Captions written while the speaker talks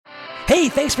Hey,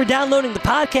 thanks for downloading the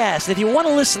podcast. If you want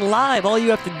to listen live, all you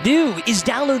have to do is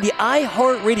download the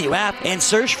iHeartRadio app and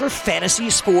search for Fantasy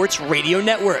Sports Radio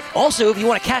Network. Also, if you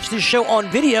want to catch this show on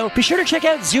video, be sure to check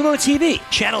out Zumo TV,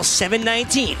 channel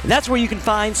 719. That's where you can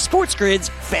find Sports Grid's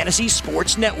Fantasy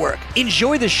Sports Network.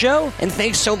 Enjoy the show, and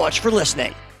thanks so much for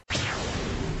listening.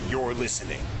 You're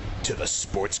listening to the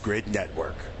Sports Grid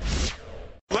Network.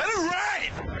 Let it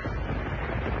rain!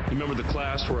 You remember the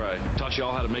class where I taught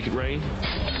y'all how to make it rain?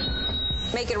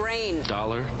 Make it rain.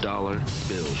 Dollar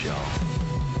bills, y'all.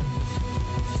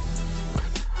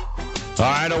 All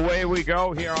right, away we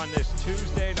go here on this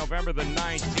Tuesday, November the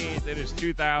 19th. It is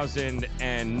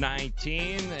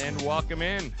 2019, and welcome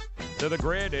in to the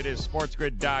Grid. It is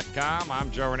sportsgrid.com.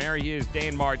 I'm Joe Ranieri. He is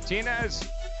Dane Martinez.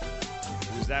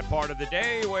 It is that part of the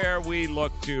day where we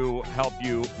look to help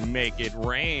you make it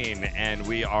rain, and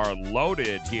we are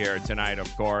loaded here tonight,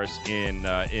 of course, in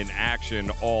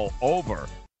action all over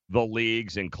the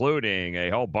leagues, including a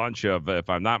whole bunch of, if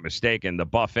I'm not mistaken, the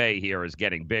buffet here is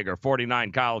getting bigger.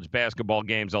 49 college basketball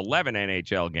games, 11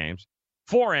 NHL games,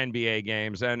 4 NBA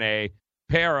games, and a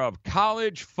pair of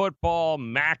college football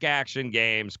MAC action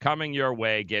games coming your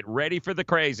way. Get ready for the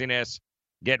craziness.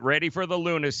 Get ready for the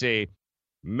lunacy.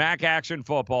 MAC action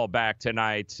football back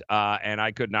tonight, and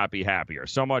I could not be happier.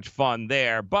 So much fun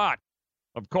there. But,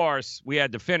 of course, we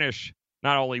had to finish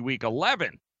not only Week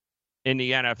 11, in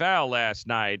the NFL last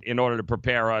night in order to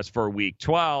prepare us for Week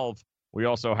 12. We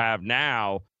also have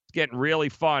now, it's getting really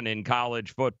fun in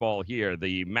college football here.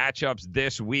 The matchups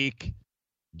this week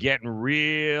getting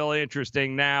real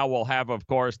interesting now. We'll have, of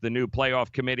course, the new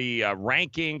playoff committee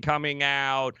ranking coming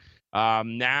out.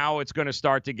 Now it's going to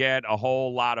start to get a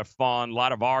whole lot of fun, a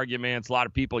lot of arguments, a lot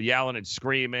of people yelling and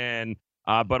screaming.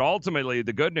 But ultimately,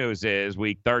 the good news is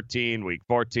Week 13, Week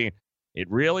 14, it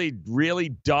really, really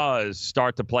does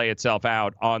start to play itself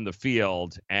out on the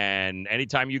field. And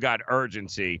anytime you got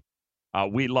urgency,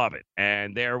 we love it.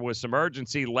 And there was some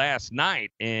urgency last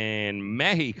night in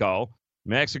Mexico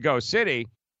City.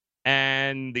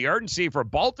 And the urgency for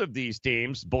both of these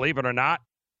teams, believe it or not,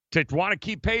 to want to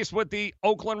keep pace with the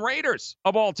Oakland Raiders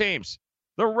of all teams.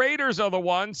 The Raiders are the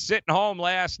ones sitting home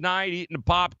last night, eating the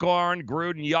popcorn,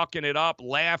 Gruden yucking it up,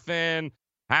 laughing,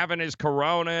 having his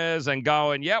Coronas and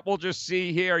going, yep, we'll just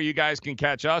see here. You guys can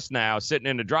catch us now sitting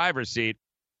in the driver's seat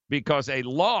because a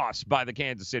loss by the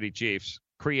Kansas City Chiefs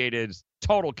created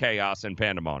total chaos and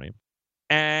pandemonium.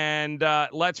 And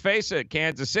let's face it,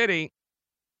 Kansas City,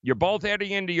 you're both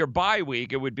heading into your bye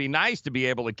week. It would be nice to be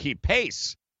able to keep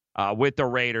pace with the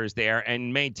Raiders there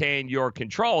and maintain your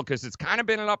control because it's kind of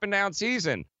been an up and down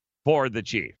season for the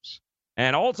Chiefs.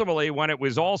 And ultimately, when it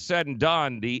was all said and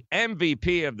done, the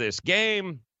MVP of this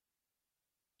game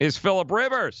is Phillip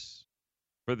Rivers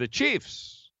for the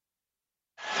Chiefs.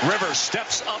 Rivers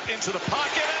steps up into the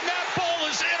pocket, and that ball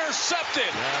is intercepted.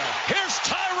 Yeah. Here's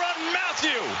Tyrann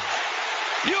Mathieu,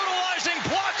 utilizing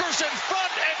blockers in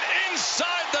front and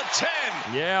inside the 10.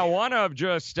 Yeah, one of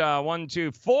just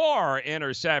 4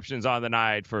 interceptions on the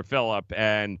night for Phillip.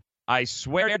 And I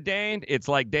swear, Dane, it's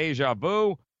like deja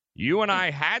vu. You and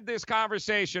I had this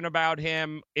conversation about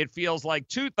him, it feels like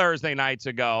 2 Thursday nights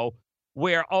ago,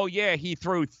 where, oh, yeah, he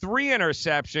threw 3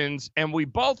 interceptions, and we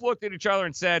both looked at each other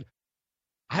and said,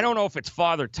 I don't know if it's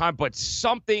father time, but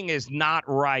something is not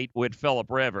right with Phillip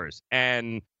Rivers.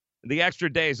 And the extra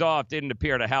days off didn't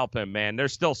appear to help him, man.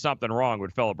 There's still something wrong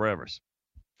with Phillip Rivers.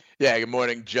 Yeah, good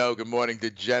morning, Joe. Good morning,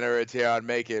 degenerates here on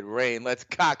Make It Rain. Let's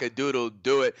cock-a-doodle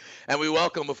do it. And we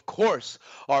welcome, of course,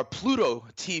 our Pluto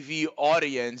TV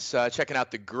audience checking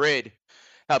out the Grid,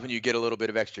 helping you get a little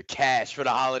bit of extra cash for the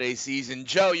holiday season.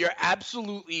 Joe, you're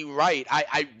absolutely right.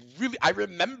 I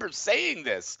remember saying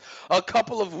this a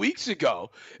couple of weeks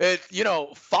ago.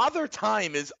 Father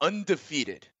Time is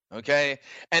undefeated, okay?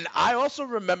 And I also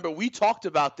remember we talked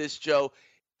about this, Joe.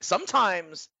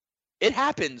 Sometimes it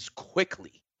happens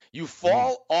quickly. You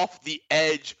fall off the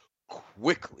edge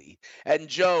quickly. And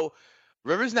Joe,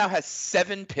 Rivers now has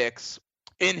 7 picks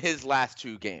in his last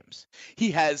 2 games.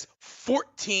 He has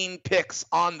 14 picks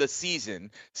on the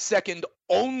season, second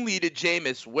only to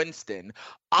Jameis Winston.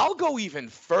 I'll go even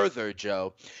further,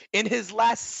 Joe. In his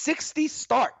last 60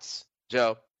 starts,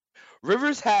 Joe,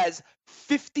 Rivers has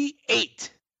 58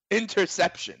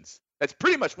 interceptions. That's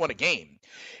pretty much won a game.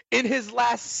 In his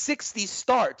last 60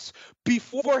 starts,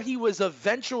 before he was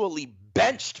eventually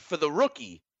benched for the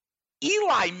rookie,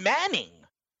 Eli Manning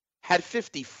had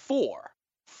 54.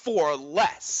 for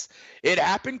less. It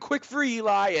happened quick for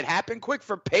Eli. It happened quick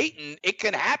for Peyton. It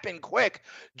can happen quick.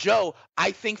 Joe,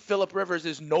 I think Phillip Rivers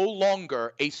is no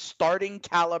longer a starting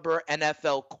caliber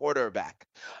NFL quarterback.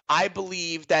 I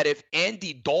believe that if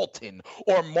Andy Dalton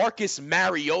or Marcus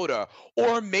Mariota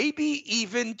or maybe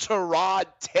even Tyrod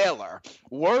Taylor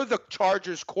were the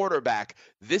Chargers quarterback,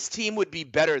 this team would be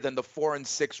better than the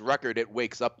 4-6 record it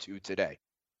wakes up to today.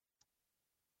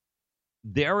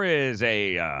 There is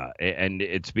and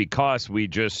it's because we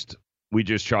just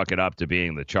chalk it up to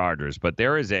being the Chargers, but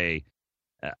there is a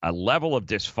level of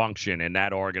dysfunction in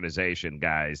that organization,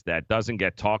 guys, that doesn't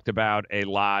get talked about a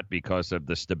lot because of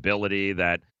the stability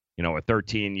that, a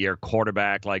 13-year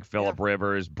quarterback like Phillip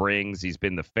Rivers brings. He's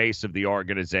been the face of the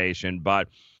organization, but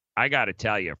I got to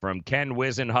tell you, from Ken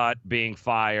Wisenhunt being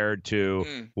fired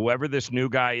to whoever this new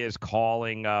guy is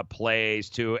calling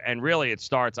plays to, and really it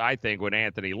starts, I think, with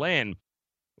Anthony Lynn,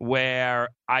 where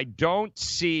I don't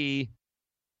see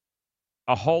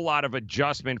a whole lot of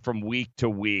adjustment from week to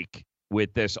week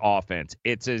with this offense.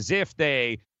 It's as if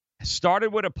they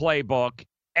started with a playbook.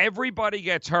 Everybody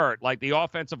gets hurt, like the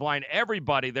offensive line,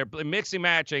 everybody. They're mixing,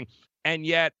 matching, and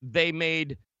yet they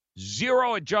made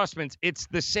zero adjustments. It's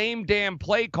the same damn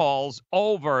play calls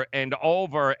over and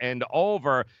over and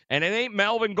over, and it ain't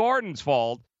Melvin Gordon's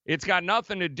fault. It's got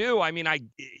nothing to do. I mean,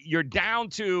 you're down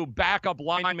to backup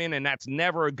linemen, and that's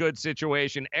never a good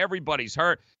situation. Everybody's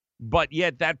hurt, but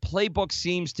yet that playbook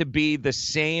seems to be the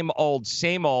same old,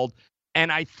 same old.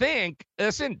 And I think,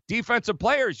 listen, defensive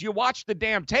players, you watch the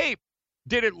damn tape.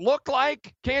 Did it look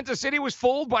like Kansas City was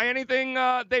fooled by anything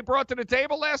they brought to the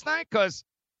table last night? Because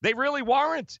they really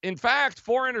weren't. In fact,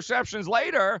 4 interceptions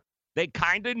later, they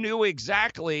kind of knew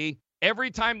exactly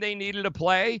every time they needed to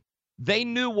play, they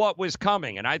knew what was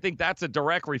coming. And I think that's a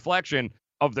direct reflection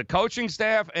of the coaching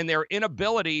staff and their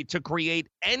inability to create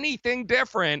anything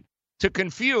different to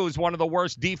confuse one of the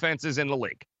worst defenses in the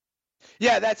league.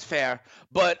 Yeah, that's fair.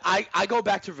 But I go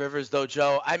back to Rivers, though,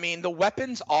 Joe. I mean, the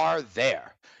weapons are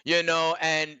there,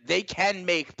 and they can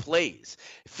make plays.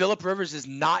 Phillip Rivers is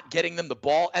not getting them the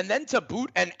ball. And then to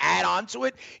boot and add on to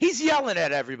it, he's yelling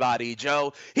at everybody,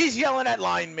 Joe. He's yelling at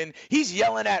linemen. He's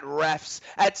yelling at refs.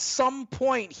 At some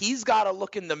point, he's got to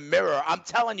look in the mirror. I'm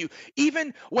telling you,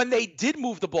 even when they did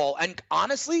move the ball, and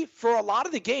honestly, for a lot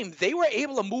of the game, they were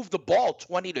able to move the ball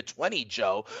 20-20,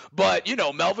 Joe. But,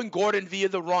 Melvin Gordon via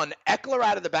the run, Eckler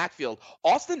out of the backfield.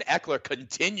 Austin Eckler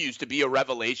continues to be a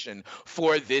revelation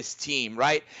for this team,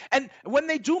 right? And when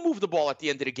they do move the ball at the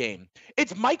end of the game,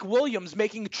 it's Mike Williams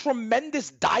making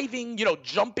tremendous diving,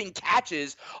 jumping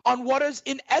catches on what is,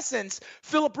 in essence,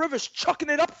 Phillip Rivers chucking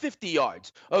it up 50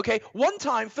 yards, okay? One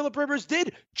time, Phillip Rivers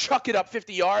did chuck it up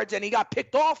 50 yards, and he got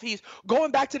picked off. He's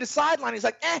going back to the sideline. He's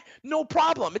like, no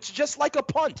problem. It's just like a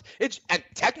punt. And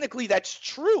technically, that's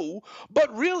true,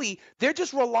 but really, they're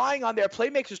just relying on their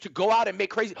playmakers to go out and make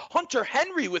crazy. Hunter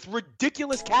Henry with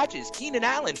ridiculous catches. Keenan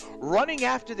Allen running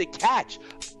after the catch.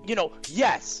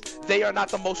 Yes, they are not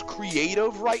the most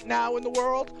creative right now in the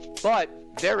world, but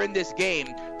they're in this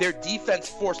game. Their defense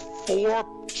forced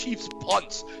 4 Chiefs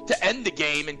punts to end the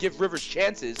game and give Rivers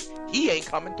chances. He ain't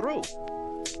coming through.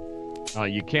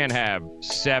 You can't have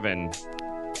 7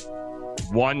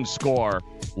 one-score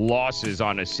losses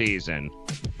on a season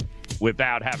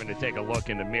without having to take a look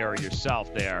in the mirror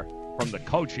yourself there from the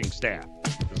coaching staff.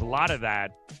 Because a lot of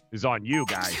that is on you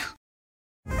guys.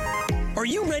 Are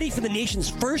you ready for the nation's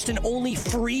first and only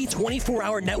free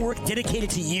 24-hour network dedicated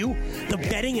to you, the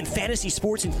betting and fantasy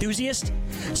sports enthusiast?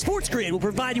 SportsGrid will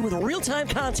provide you with real-time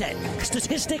content,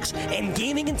 statistics, and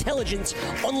gaming intelligence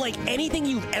unlike anything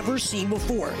you've ever seen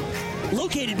before.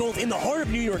 Located both in the heart of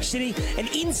New York City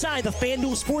and inside the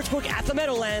FanDuel Sportsbook at the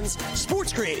Meadowlands,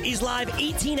 SportsGrid is live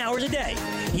 18 hours a day,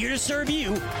 here to serve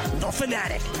you, the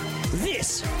fanatic.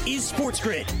 This is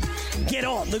SportsGrid. Get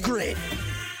on the grid.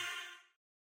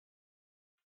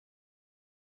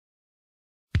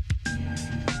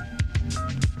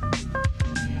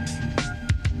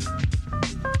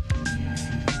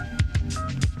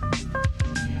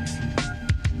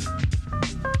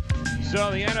 So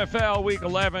the NFL Week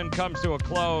 11 comes to a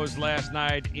close last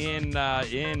night in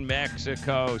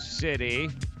Mexico City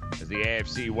as the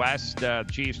AFC West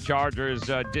Chiefs-Chargers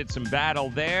did some battle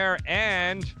there,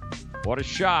 and what a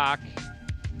shock,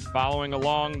 following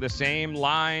along the same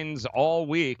lines all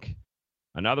week.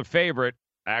 Another favorite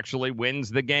actually wins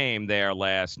the game there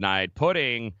last night,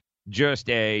 putting just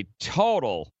a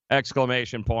total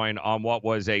exclamation point on what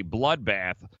was a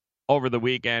bloodbath over the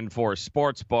weekend for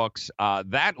sports books.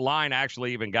 That line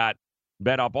actually even got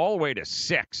bet up all the way to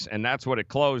 6, and that's what it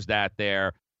closed at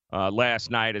there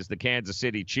last night as the Kansas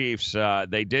City Chiefs,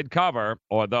 they did cover,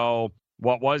 although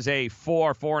what was a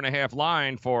 4.5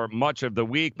 line for much of the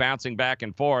week, bouncing back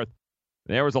and forth.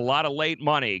 There was a lot of late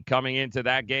money coming into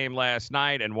that game last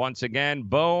night, and once again,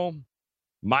 boom,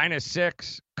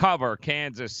 -6, cover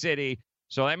Kansas City.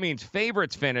 So that means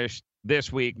favorites finished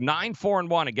this week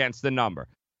 9-4-1 against the number,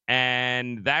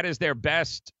 and that is their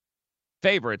best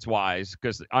favorites-wise,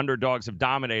 because the underdogs have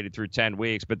dominated through 10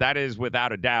 weeks, but that is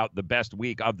without a doubt the best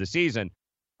week of the season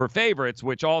for favorites,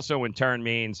 which also in turn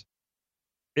means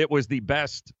it was the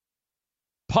best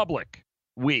public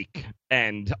week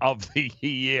end of the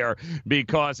year,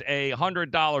 because a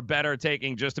 $100 better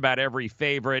taking just about every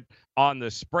favorite on the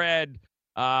spread,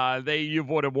 you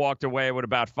would have walked away with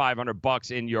about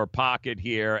 $500 in your pocket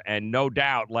here, and no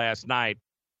doubt last night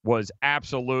was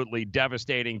absolutely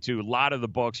devastating to a lot of the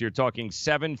books. You're talking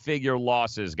 7-figure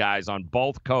losses, guys, on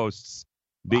both coasts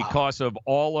because of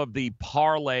all of the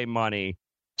parlay money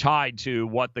tied to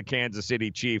what the Kansas City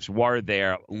Chiefs were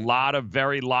there. A lot of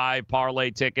very live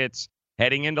parlay tickets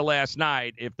heading into last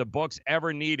night. If the books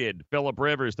ever needed Phillip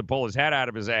Rivers to pull his head out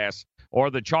of his ass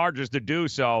or the Chargers to do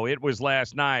so, it was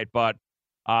last night. But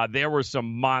there were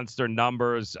some monster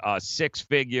numbers,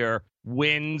 6-figure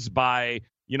wins by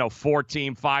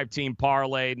 4-team, 5-team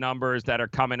parlay numbers that are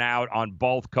coming out on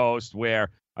both coasts, where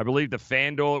I believe the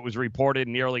FanDuel, it was reported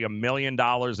nearly $1 million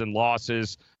in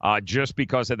losses just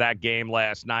because of that game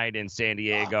last night in San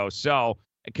Diego. Wow. So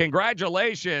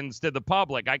congratulations to the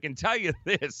public. I can tell you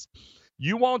this.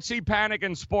 You won't see panic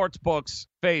in sports books'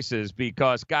 faces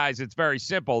because, guys, it's very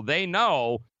simple. They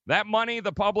know that money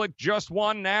the public just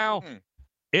won now,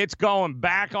 it's going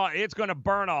back on. It's going to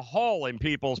burn a hole in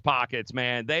people's pockets,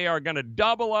 man. They are going to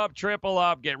double up, triple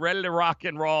up, get ready to rock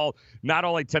and roll. Not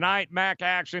only tonight, MAC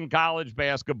action, college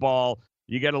basketball.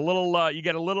 You get a little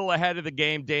ahead of the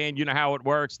game, Dan. You know how it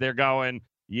works. They're going,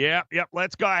 yep.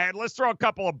 Let's go ahead. Let's throw a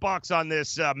couple of bucks on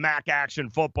this MAC action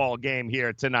football game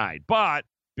here tonight. But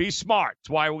be smart. It's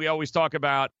why we always talk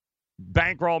about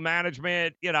bankroll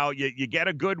management. You get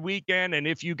a good weekend, and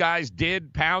if you guys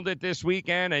did pound it this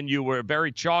weekend and you were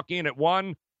very chalky and it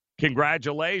won,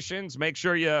 congratulations. Make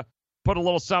sure you put a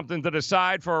little something to the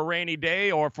side for a rainy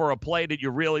day or for a play that you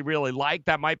really, really like.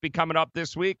 That might be coming up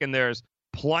this week, and there's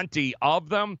plenty of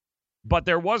them. But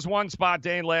there was one spot,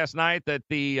 Dane, last night that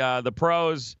the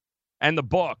pros and the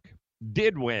book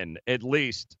did win at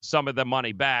least some of the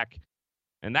money back,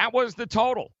 and that was the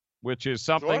total, which is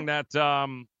something that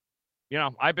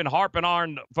I've been harping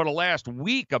on for the last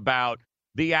week about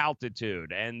the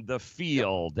altitude and the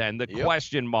field and the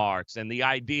question marks and the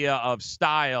idea of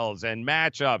styles and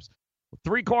matchups.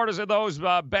 3/4 of those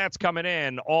bets coming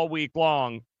in all week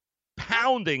long,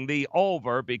 pounding the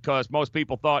over because most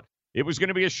people thought it was going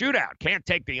to be a shootout. Can't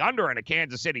take the under in a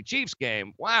Kansas City Chiefs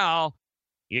game. Well,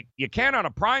 you can on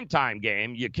a primetime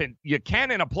game. You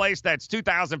can in a place that's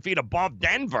 2,000 feet above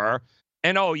Denver.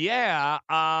 And,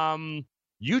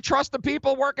 you trust the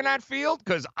people working that field?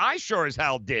 Because I sure as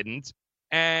hell didn't.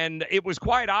 And it was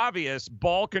quite obvious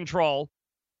ball control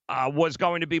was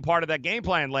going to be part of that game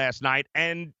plan last night.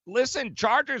 And listen,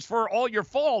 Chargers, for all your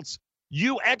faults,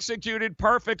 you executed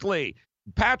perfectly.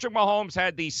 Patrick Mahomes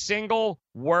had the single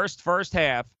worst first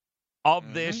half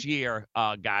of this year,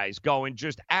 guys, going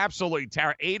just absolutely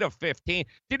terrible. 8 of 15.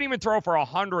 Didn't even throw for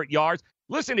 100 yards.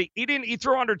 Listen, he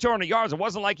threw under 200 yards. It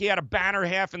wasn't like he had a banner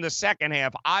half in the second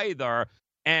half either.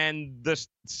 And the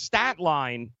stat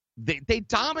line, they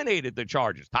dominated the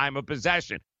Chargers. Time of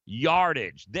possession,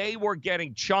 yardage. They were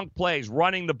getting chunk plays,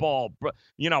 running the ball,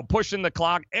 pushing the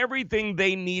clock, everything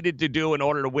they needed to do in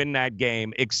order to win that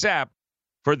game, except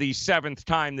for the 7th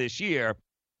time this year,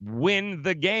 win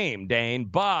the game, Dane.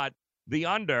 But the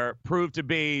under proved to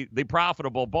be the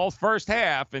profitable, both first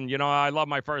half, and, I love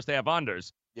my first half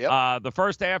unders. Yep. The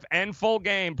first half and full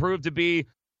game proved to be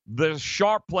the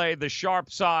sharp play, the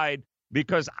sharp side,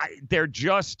 because there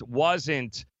just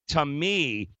wasn't, to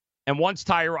me, and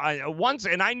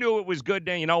and I knew it was good.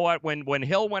 You know what? When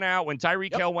Hill went out, when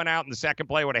Tyreek Hill went out in the second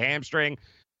play with a hamstring,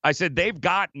 I said they've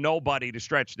got nobody to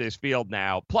stretch this field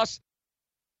now. Plus,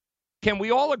 can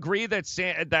we all agree that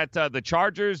the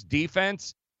Chargers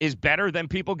defense is better than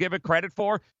people give it credit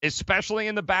for, especially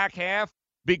in the back half?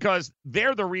 Because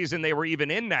they're the reason they were even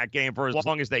in that game for as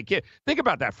long as they could. Think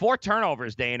about that. 4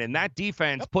 turnovers, Dane, and that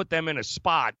defense put them in a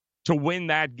spot to win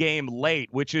that game late,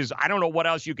 which is, I don't know what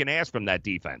else you can ask from that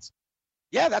defense.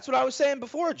 Yeah, that's what I was saying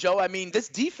before, Joe. I mean, this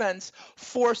defense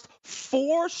forced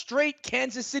 4 straight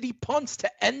Kansas City punts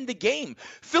to end the game.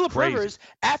 Phillip Rivers,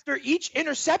 after each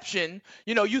interception,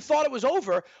 you thought it was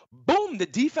over. Boom, the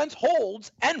defense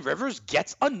holds, and Rivers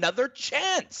gets another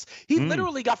chance. He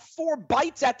literally got 4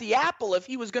 bites at the apple if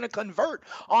he was going to convert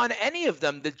on any of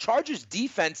them. The Chargers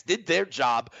defense did their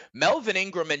job. Melvin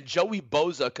Ingram and Joey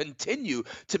Bosa continue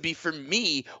to be, for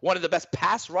me, one of the best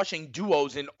pass rushing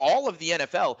duos in all of the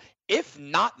NFL, if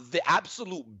not the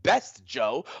absolute best,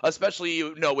 Joe, especially,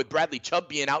 with Bradley Chubb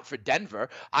being out for Denver.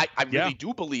 I really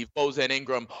do believe Bosa and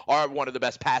Ingram are one of the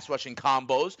best pass rushing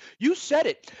combos. You said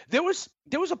it. There was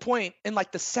a point in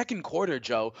like the second quarter,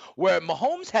 Joe, where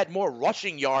Mahomes had more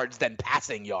rushing yards than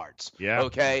passing yards. Yeah.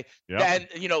 Okay. Yep.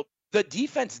 And, the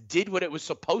defense did what it was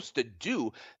supposed to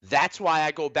do. That's why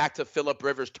I go back to Phillip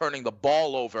Rivers turning the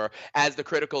ball over as the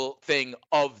critical thing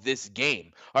of this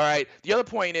game. All right. The other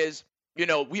point is,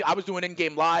 I was doing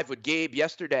in-game live with Gabe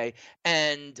yesterday,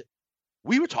 and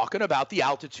we were talking about the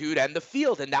altitude and the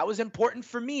field, and that was important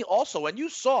for me also. And you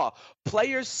saw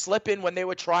players slipping when they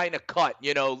were trying to cut,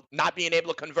 not being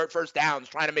able to convert first downs,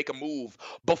 trying to make a move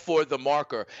before the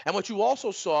marker. And what you also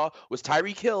saw was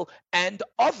Tyreek Hill and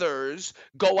others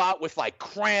go out with like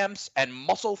cramps and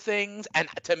muscle things. And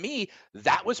to me,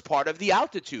 that was part of the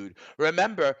altitude.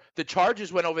 Remember, the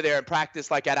Chargers went over there and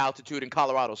practiced like at altitude in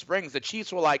Colorado Springs. The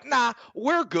Chiefs were like, nah,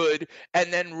 we're good.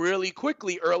 And then really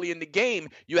quickly early in the game,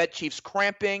 you had Chiefs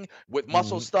cramping with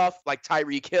muscle stuff like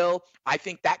Tyreek Hill. I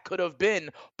think that could have been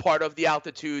part of the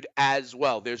altitude as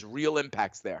well. There's real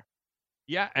impacts there.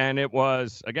 Yeah, and it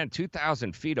was, again,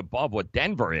 2,000 feet above what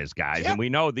Denver is, guys. Yeah. And we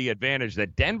know the advantage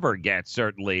that Denver gets,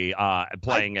 certainly,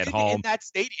 playing at home. In that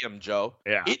stadium, Joe,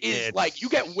 yeah, it is like you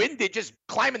get winded just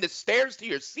climbing the stairs to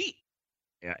your seat.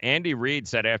 Yeah, Andy Reid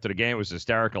said after the game, it was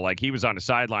hysterical. Like, he was on the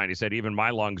sideline. He said even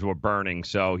my lungs were burning.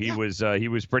 So he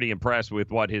was pretty impressed with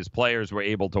what his players were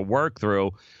able to work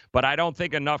through. But I don't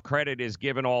think enough credit is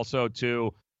given also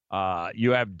to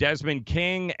you have Desmond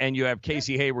King and you have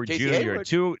Casey Hayward Jr.,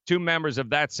 two members of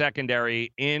that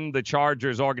secondary in the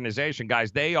Chargers organization.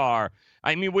 Guys, they are,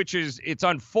 it's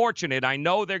unfortunate. I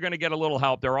know they're going to get a little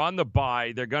help. They're on the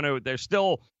bye. They're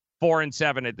still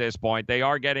 4-7 at this point. They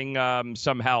are getting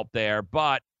some help there,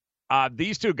 but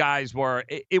these two guys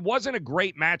it wasn't a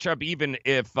great matchup, even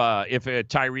if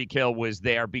Tyreek Hill was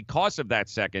there, because of that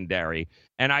secondary.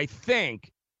 And I think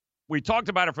we talked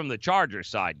about it from the Chargers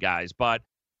side, guys, but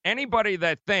anybody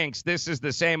that thinks this is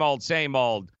the same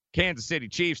old Kansas City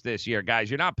Chiefs this year, guys,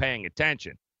 you're not paying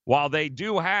attention. While they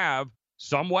do have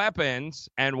some weapons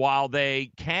and while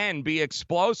they can be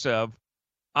explosive,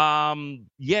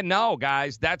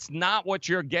 guys, that's not what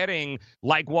you're getting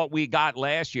like what we got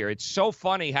last year. It's so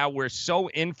funny how we're so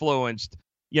influenced.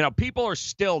 People are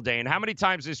still, Dane, how many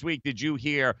times this week did you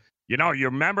hear, you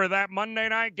remember that Monday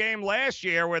night game last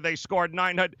year where they scored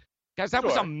 900? Guys, that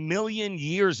was a million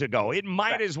years ago. It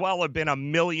might as well have been a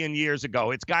million years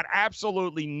ago. It's got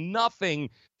absolutely nothing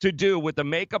to do with the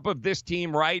makeup of this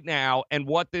team right now and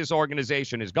what this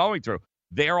organization is going through.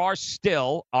 There are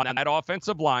still, on that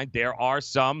offensive line, there are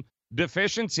some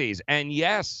deficiencies. And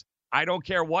yes, I don't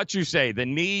care what you say, the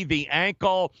knee, the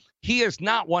ankle, he is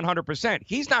not 100%.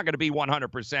 He's not going to be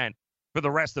 100% for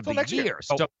the rest of the year.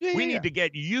 So we need to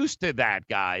get used to that,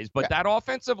 guys. But that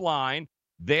offensive line,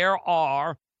 there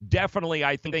are definitely,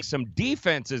 I think, some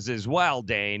defenses as well,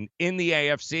 Dane, in the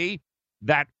AFC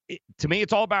that, to me,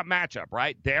 it's all about matchup,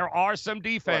 right? There are some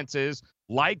defenses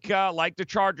like the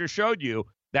Chargers showed you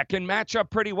that can match up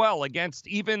pretty well against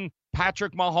even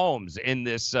Patrick Mahomes in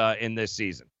this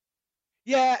season.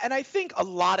 Yeah, and I think a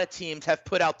lot of teams have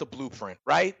put out the blueprint,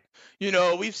 right?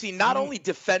 We've seen not only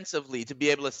defensively to be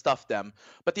able to stuff them,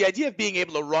 but the idea of being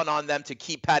able to run on them to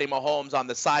keep Patty Mahomes on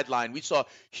the sideline. We saw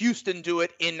Houston do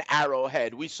it in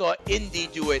Arrowhead. We saw Indy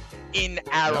do it in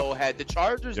Arrowhead. The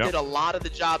Chargers did a lot of the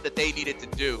job that they needed to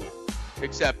do,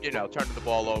 except, turning the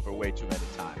ball over way too many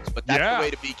times. But that's the way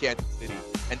to beat Kansas City,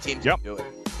 and teams can do it.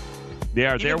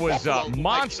 Yeah, there was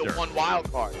Monster. One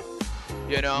wild card.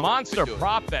 Monster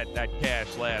prop bet that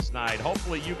cashed last night.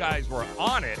 Hopefully you guys were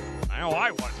on it. I know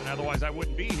I wasn't, otherwise I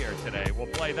wouldn't be here today. We'll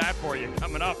play that for you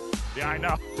coming up. Yeah, I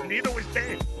know. Neither was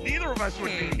Dave. Neither of us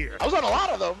would be here. I was on a lot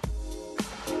of them.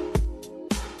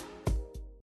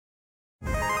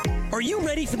 Are you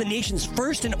ready for the nation's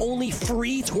first and only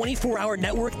free 24-hour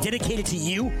network dedicated to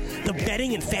you, the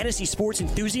betting and fantasy sports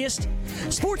enthusiast?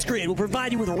 SportsGrid will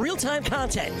provide you with real-time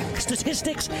content,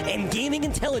 statistics, and gaming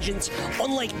intelligence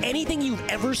unlike anything you've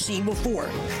ever seen before.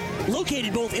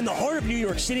 Located both in the heart of New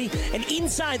York City and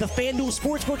inside the FanDuel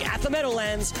Sportsbook at the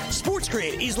Meadowlands,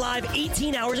 SportsGrid is live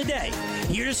 18 hours a day,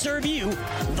 here to serve you,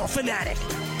 the fanatic.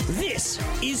 This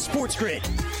is Sports Grid.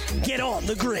 Get on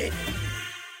the grid.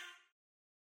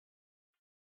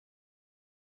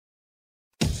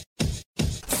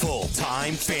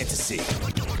 Full-time fantasy.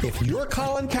 If you're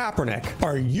Colin Kaepernick,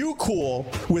 are you cool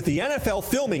with the NFL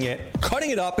filming it, cutting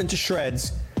it up into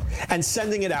shreds, and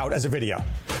sending it out as a video?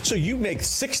 So you make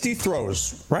 60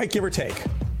 throws, right, give or take.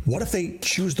 What if they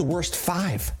choose the worst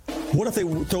 5? What if they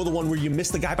throw the one where you miss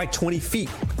the guy by 20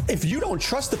 feet? If you don't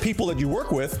trust the people that you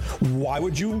work with, why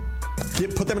would you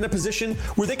put them in a position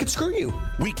where they could screw you?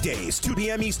 Weekdays, 2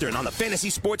 p.m. Eastern on the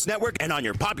Fantasy Sports Network and on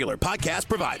your popular podcast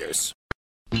providers.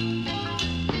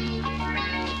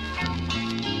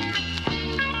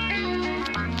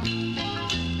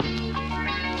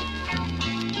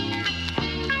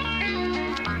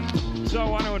 So I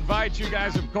want to invite you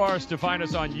guys, of course, to find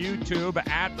us on YouTube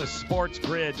at the Sports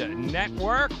Grid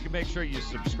Network. Make sure you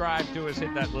subscribe to us.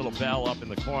 Hit that little bell up in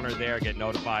the corner there. Get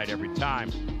notified every time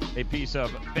a piece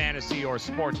of fantasy or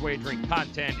sports wagering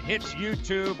content hits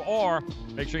YouTube. Or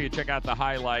make sure you check out the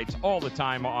highlights all the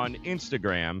time on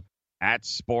Instagram at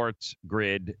Sports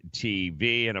Grid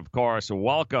TV. And, of course,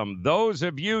 welcome those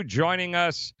of you joining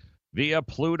us via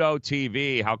Pluto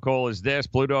TV. How cool is this?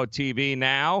 Pluto TV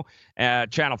now,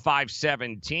 channel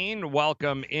 517.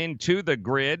 Welcome into the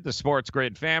grid, the Sports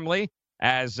Grid family,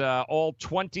 as all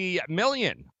 20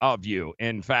 million of you,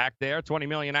 in fact, there, 20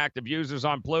 million active users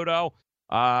on Pluto.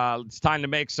 It's time to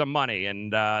make some money,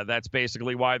 and that's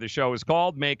basically why the show is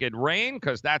called Make It Rain,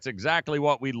 because that's exactly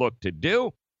what we look to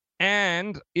do.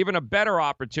 And even a better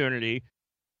opportunity,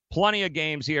 plenty of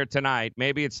games here tonight.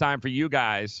 Maybe it's time for you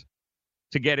guys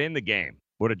to get in the game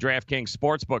with a DraftKings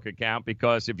Sportsbook account,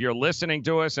 because if you're listening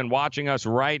to us and watching us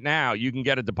right now, you can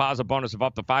get a deposit bonus of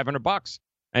up to $500.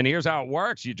 And here's how it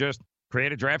works. You just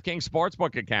create a DraftKings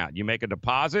Sportsbook account. You make a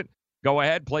deposit, go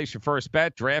ahead, place your first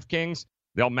bet. DraftKings,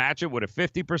 they'll match it with a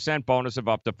 50% bonus of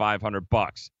up to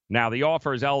 $500. Now, the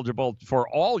offer is eligible for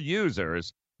all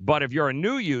users, but if you're a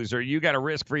new user, you got a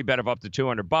risk-free bet of up to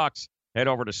 $200. Head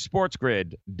over to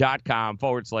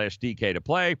sportsgrid.com/DK to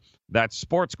play. That's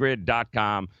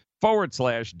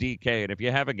sportsgrid.com/DK. And if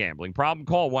you have a gambling problem,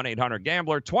 call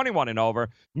 1-800-GAMBLER, 21 and over,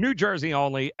 New Jersey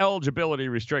only. Eligibility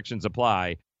restrictions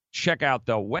apply. Check out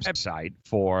the website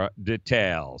for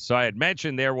details. So I had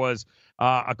mentioned there was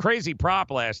a crazy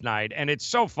prop last night, and it's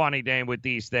so funny, Dane, with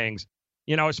these things,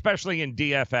 you know, especially in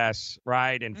DFS,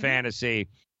 right, in fantasy.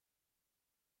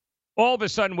 All of a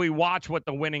sudden, we watch what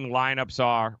the winning lineups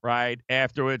are, right,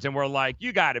 afterwards, and we're like,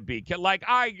 you got to be kidding. Like,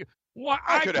 I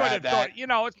could have thought, you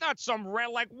know, it's not some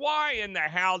like, why in the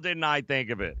hell didn't I think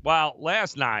of it? Well,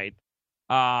 last night,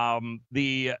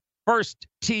 the first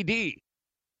TD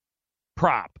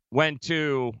prop went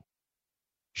to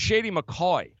Shady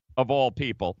McCoy, of all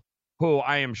people, who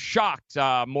I am shocked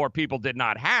more people did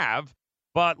not have.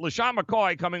 But LaShawn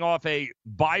McCoy, coming off a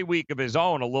bye week of his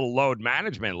own, a little load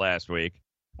management last week,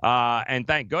 and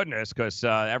thank goodness, because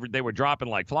they were dropping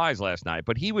like flies last night.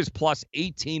 But he was plus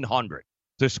 1,800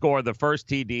 to score the first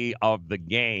TD of the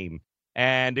game.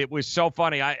 And it was so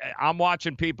funny. I'm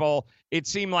watching people. It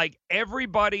seemed like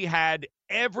everybody had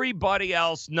everybody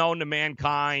else known to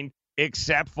mankind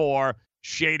except for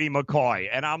Shady McCoy.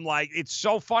 And I'm like, it's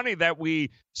so funny that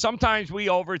sometimes we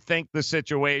overthink the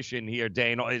situation here,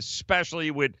 Dana,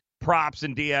 especially with props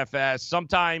and DFS.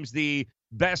 Sometimes the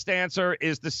best answer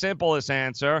is the simplest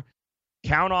answer.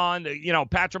 Count on,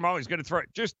 Patrick Mahomes is going to throw.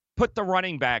 Just put the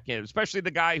running back in, especially the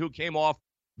guy who came off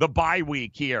the bye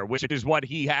week here, which is what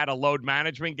he had, a load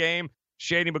management game.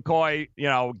 Shady McCoy,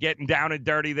 getting down and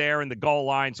dirty there in the goal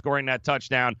line, scoring that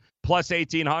touchdown, plus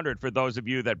 1,800 for those of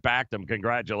you that backed him.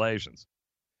 Congratulations.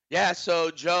 Yeah,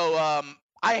 so, Joe,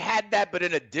 I had that, but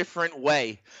in a different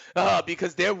way,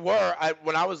 because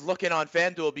when I was looking on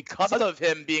FanDuel, because of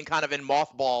him being kind of in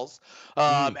mothballs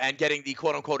and getting the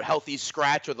quote-unquote healthy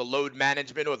scratch or the load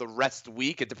management or the rest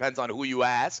week, it depends on who you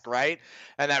ask, right?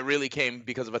 And that really came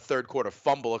because of a third-quarter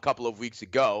fumble a couple of weeks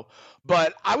ago.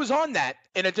 But I was on that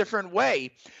in a different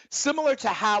way, similar to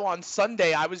how on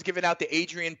Sunday I was giving out the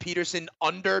Adrian Peterson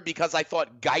under because I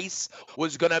thought Geis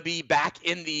was going to be back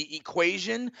in the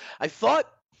equation. I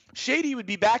thought Shady would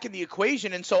be back in the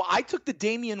equation, and so I took the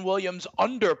Damian Williams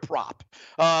under prop,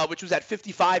 which was at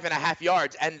 55.5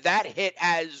 yards, and that hit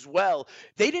as well.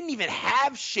 They didn't even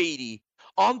have Shady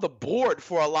on the board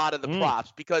for a lot of the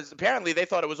props because apparently they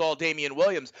thought it was all Damian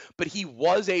Williams, but he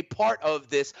was a part of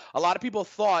this. A lot of people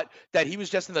thought that he was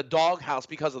just in the doghouse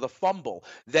because of the fumble.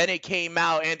 Then it came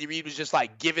out, Andy Reid was just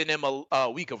like giving him a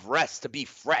week of rest to be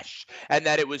fresh, and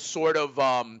that it was sort of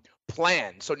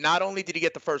plan. So not only did he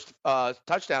get the first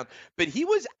touchdown, but he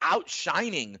was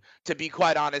outshining, to be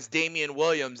quite honest, Damian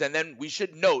Williams. And then we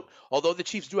should note, although the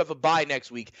Chiefs do have a bye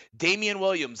next week, Damian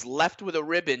Williams left with a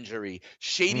rib injury.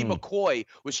 Shady McCoy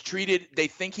was treated. They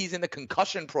think he's in the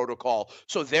concussion protocol.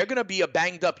 So they're going to be a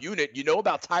banged up unit. You know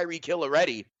about Tyreek Hill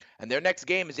already. And their next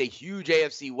game is a huge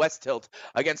AFC West tilt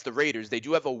against the Raiders. They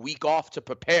do have a week off to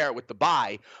prepare with the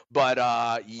bye. But,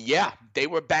 yeah, they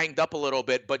were banged up a little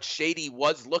bit. But Shady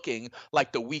was looking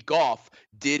like the week off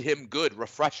did him good,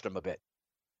 refreshed him a bit.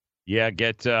 Yeah,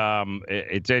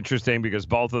 it's interesting because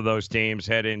both of those teams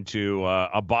head into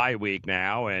a bye week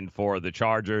now. And for the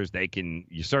Chargers,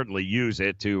 you certainly use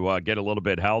it to get a little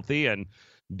bit healthy and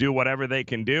do whatever they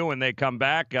can do when they come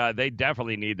back. They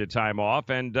definitely need the time off.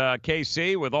 And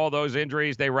KC, with all those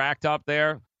injuries they racked up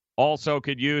there, also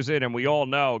could use it. And we all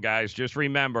know, guys, just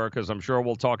remember, because I'm sure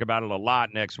we'll talk about it a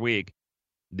lot next week,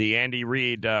 the Andy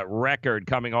Reid record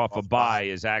coming off a bye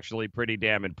is actually pretty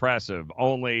damn impressive.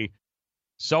 Only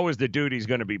so is the dude he's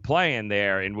going to be playing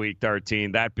there in Week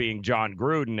 13, that being John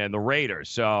Gruden and the Raiders.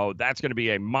 So that's going to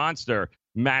be a monster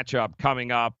matchup coming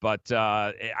up, but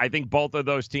I think both of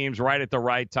those teams right at the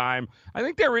right time. I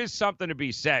think there is something to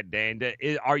be said, Dane.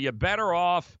 Are you better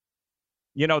off,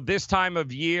 this time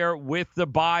of year with the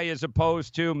bye as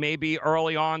opposed to maybe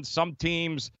early on? Some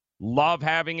teams love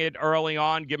having it early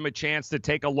on, give them a chance to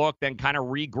take a look, then kind of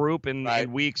regroup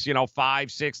in weeks,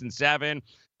 5, 6, and 7.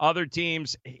 Other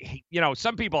teams,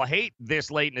 some people hate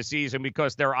this late in the season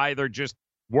because they're either just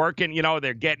working,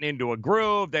 they're getting into a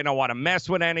groove. They don't want to mess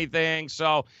with anything.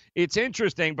 So it's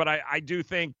interesting, but I do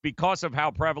think because of how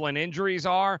prevalent injuries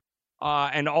are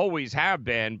and always have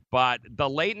been, but the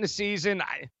late in the season,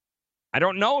 I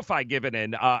don't know if I give it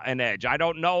an edge. I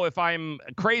don't know if I'm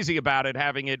crazy about it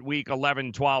having it week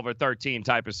 11, 12, or 13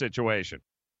 type of situation.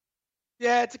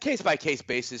 Yeah, it's a case-by-case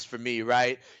basis for me,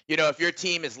 right? If your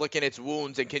team is licking its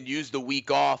wounds and can use the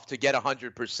week off to get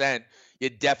 100%, you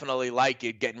definitely like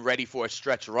it, getting ready for a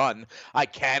stretch run. I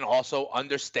can also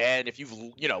understand if you've,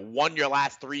 won your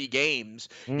last 3 games,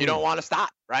 you don't want to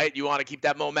stop, right? You want to keep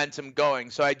that momentum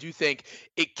going. So I do think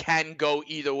it can go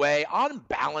either way. On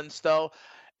balance, though,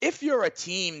 if you're a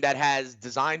team that has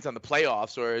designs on the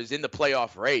playoffs or is in the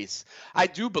playoff race, I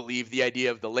do believe the idea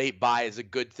of the late bye is a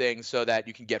good thing so that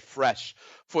you can get fresh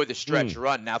for the stretch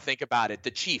run. Now think about it.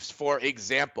 The Chiefs, for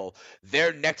example,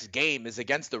 their next game is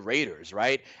against the Raiders,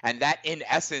 right? And that, in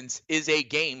essence, is a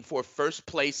game for first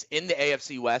place in the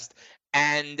AFC West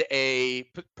and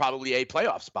probably a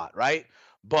playoff spot, right?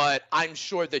 But I'm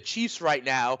sure the Chiefs right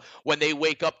now, when they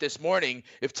wake up this morning,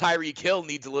 if Tyreek Hill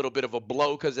needs a little bit of a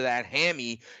blow because of that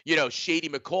hammy, Shady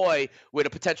McCoy with a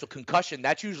potential concussion,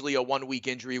 that's usually a 1-week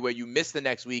injury where you miss the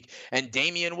next week. And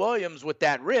Damian Williams with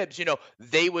that ribs,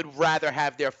 they would rather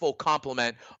have their full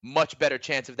complement. Much better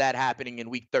chance of that happening in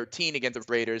Week 13 against the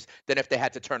Raiders than if they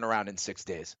had to turn around in 6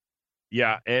 days.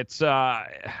 Yeah, it's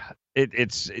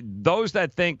those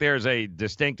that think there's a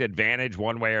distinct advantage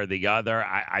one way or the other.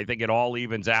 I think it all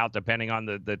evens out depending on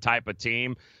the type of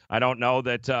team. I don't know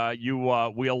that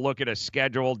we'll look at a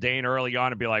schedule, Dane, early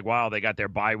on and be like, wow, they got their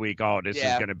bye week. Oh, this is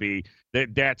going to be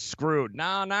that's screwed.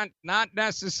 No, not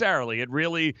necessarily. It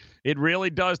really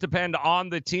does depend on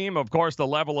the team. Of course, the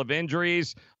level of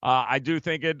injuries. I do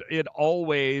think it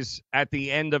always at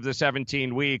the end of the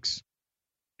 17 weeks.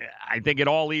 I think it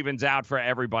all evens out for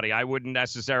everybody. I wouldn't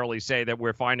necessarily say that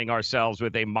we're finding ourselves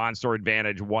with a monster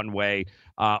advantage one way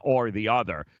or the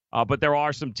other. But there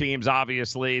are some teams,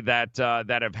 obviously, that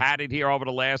have had it here over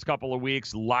the last couple of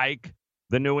weeks, like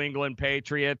the New England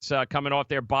Patriots coming off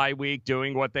their bye week,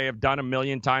 doing what they have done a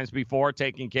million times before,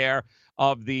 taking care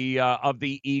of the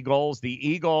Eagles. The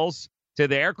Eagles, to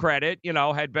their credit,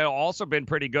 had also been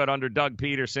pretty good under Doug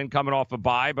Peterson coming off a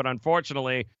bye, but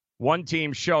unfortunately, one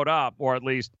team showed up, or at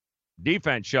least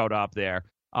defense showed up there,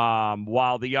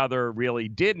 while the other really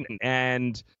didn't.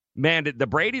 And, man, the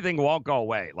Brady thing won't go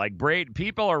away. Like,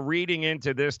 people are reading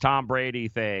into this Tom Brady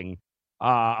thing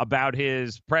about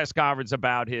his press conference,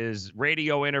 about his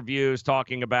radio interviews,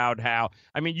 talking about how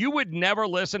 – I mean, you would never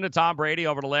listen to Tom Brady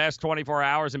over the last 24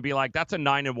 hours and be like, that's a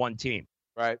 9-1 team.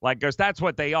 Right. Like, because that's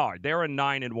what they are. They're a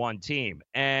 9-1 team.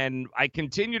 And I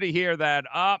continue to hear that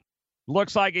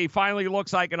looks like he finally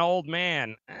looks like an old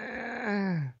man.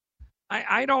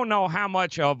 I don't know how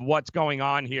much of what's going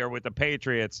on here with the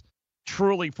Patriots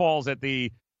truly falls at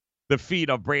the feet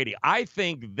of Brady. I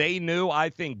think they knew. I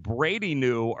think Brady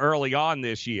knew early on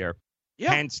this year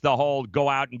hence the whole go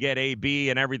out and get AB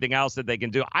and everything else that they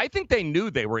can do. I think they knew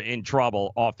they were in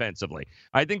trouble offensively.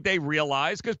 I think they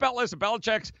realized, because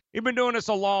Belichick's, he's been doing this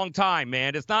a long time,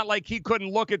 man. It's not like he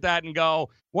couldn't look at that and go,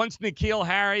 once N'Keal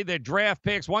Harry, their draft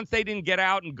picks, once they didn't get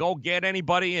out and go get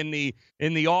anybody in the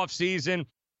offseason,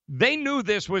 they knew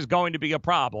this was going to be a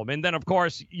problem. And then, of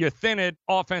course, you thin it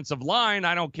offensive line.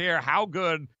 I don't care how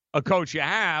good a coach you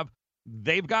have.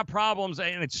 They've got problems,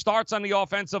 and it starts on the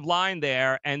offensive line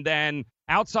there. And then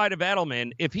outside of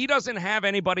Edelman, if he doesn't have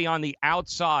anybody on the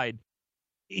outside,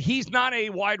 he's not a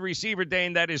wide receiver,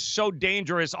 Dane, that is so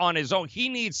dangerous on his own. He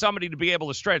needs somebody to be able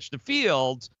to stretch the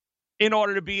field in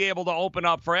order to be able to open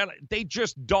up for Edelman. They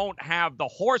just don't have the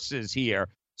horses here.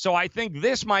 So I think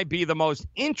this might be the most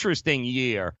interesting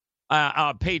year,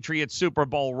 Patriots Super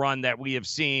Bowl run that we have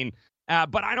seen.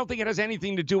 But I don't think it has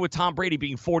anything to do with Tom Brady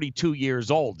being 42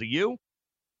 years old. Do you?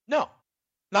 No,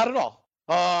 not at all.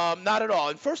 Not at all.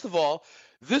 And first of all,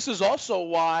 this is also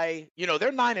why, they're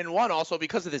 9-1 also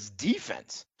because of this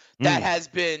defense that has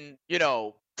been,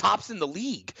 tops in the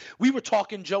league. We were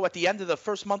talking, Joe, at the end of the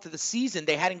first month of the season,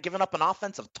 they hadn't given up an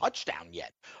offensive touchdown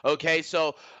yet. Okay,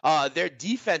 so their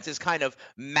defense is kind of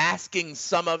masking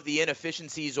some of the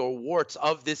inefficiencies or warts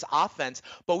of this offense,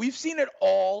 but we've seen it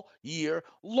all year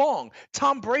long.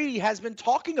 Tom Brady has been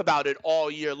talking about it all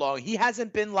year long. He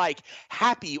hasn't been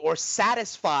happy or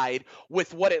satisfied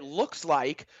with what it looks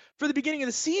like for the beginning of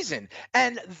the season,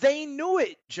 and they knew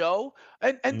it, Joe.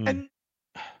 And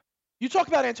you talk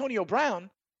about Antonio Brown.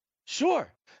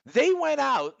 Sure, they went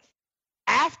out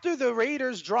after the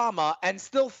Raiders drama and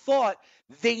still thought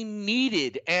they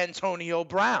needed Antonio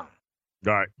Brown.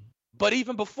 Right. But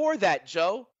even before that,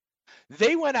 Joe,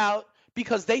 they went out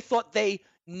because they thought they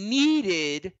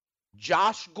needed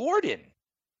Josh Gordon,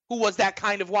 who was that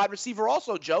kind of wide receiver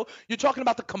also, Joe. You're talking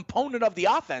about the component of the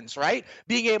offense, right?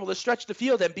 Being able to stretch the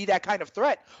field and be that kind of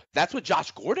threat. That's what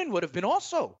Josh Gordon would have been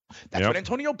also. That's what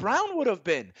Antonio Brown would have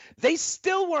been. They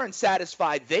still weren't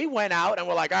satisfied. They went out and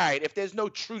were like, all right, if there's no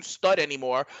true stud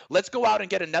anymore, let's go out and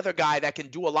get another guy that can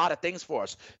do a lot of things for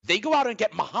us. They go out and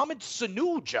get Mohamed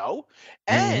Sanu, Joe.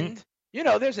 And,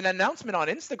 there's an announcement on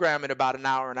Instagram in about an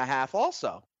hour and a half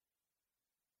also.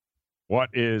 What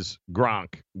is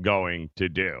Gronk going to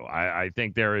do? I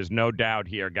think there is no doubt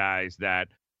here, guys, that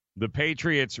the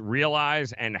Patriots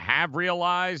realize and have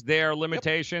realized their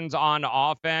limitations on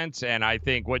offense. And I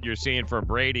think what you're seeing for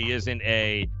Brady isn't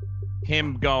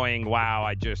him going,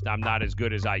 wow, I'm not as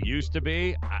good as I used to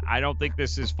be. I don't think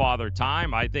this is father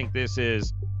time. I think this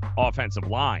is offensive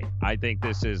line. I think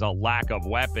this is a lack of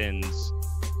weapons.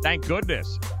 Thank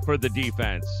goodness for the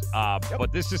defense.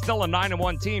 But this is still a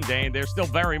 9-1 team, Dane. They're still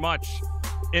very much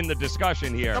in the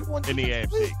discussion here in the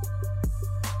AFC.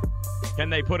 Can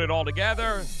they put it all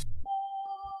together?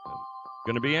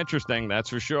 Going to be interesting, that's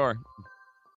for sure.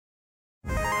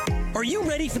 Are you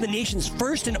ready for the nation's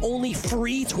first and only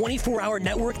free 24-hour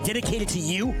network dedicated to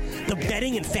you, the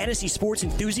betting and fantasy sports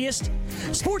enthusiast?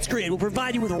 SportsGrid will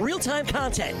provide you with real-time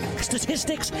content,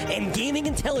 statistics, and gaming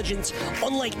intelligence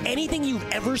unlike anything you've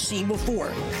ever seen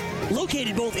before.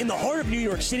 Located both in the heart of New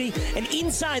York City and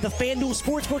inside the FanDuel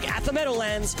Sportsbook at the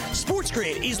Meadowlands,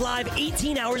 SportsGrid is live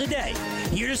 18 hours a day,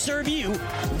 here to serve you,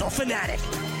 the fanatic.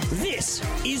 This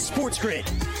is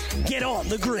SportsGrid. Get on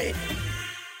the grid.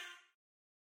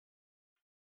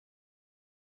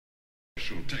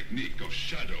 Technique of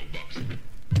shadow boxing.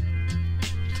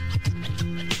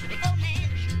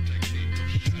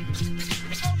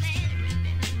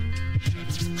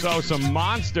 So some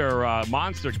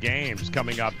monster games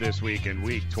coming up this week in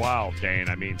Week 12, Dane.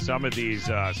 I mean, some of these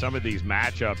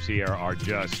matchups here are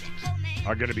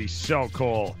going to be so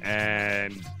cool.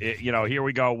 And here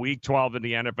we go, Week 12 in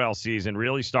the NFL season,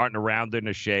 really starting to round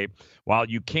into shape. While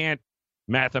you can't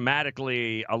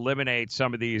mathematically eliminate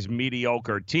some of these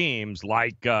mediocre teams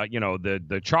like,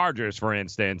 the Chargers, for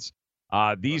instance,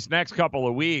 these next couple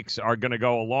of weeks are going to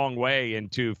go a long way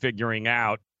into figuring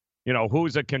out,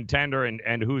 who's a contender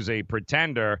and who's a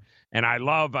pretender. And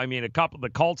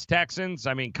the Colts, Texans,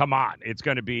 come on, it's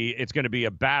going to be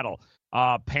a battle.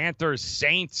 Panthers,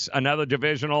 Saints, another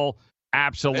divisional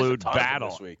absolute battle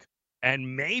this week.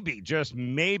 And just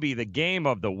maybe the game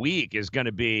of the week is going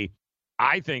to be,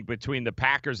 I think, between the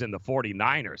Packers and the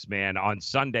 49ers, man, on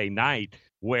Sunday night,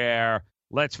 where,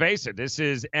 let's face it, this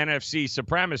is NFC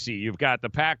supremacy. You've got the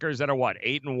Packers that are,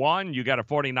 8-1? You got a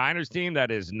 49ers team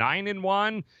that is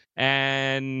 9-1.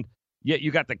 And yet you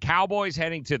got the Cowboys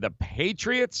heading to the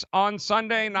Patriots on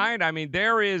Sunday night. I mean,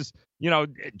 there is,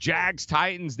 Jags,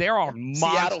 Titans. There are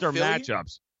monster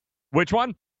matchups. Which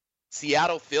one?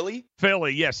 Seattle, Philly?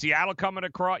 Philly, yeah. Seattle coming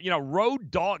across, road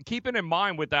dog, keeping in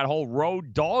mind with that whole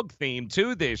road dog theme,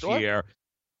 too, this year.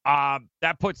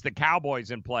 That puts the Cowboys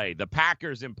in play, the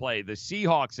Packers in play, the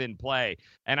Seahawks in play.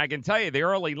 And I can tell you the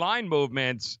early line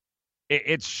movements,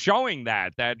 it's showing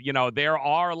that, there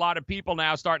are a lot of people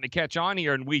now starting to catch on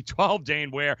here in Week 12,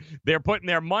 Dane, where they're putting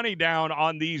their money down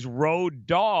on these road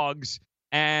dogs.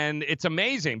 And it's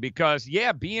amazing because,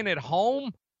 being at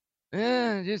home,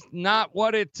 just not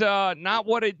what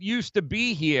it used to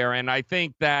be here. And I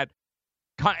think that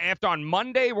after on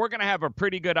Monday, we're going to have a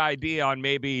pretty good idea on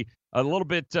maybe a little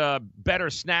bit better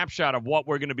snapshot of what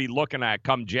we're going to be looking at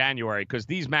come January, because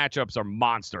these matchups are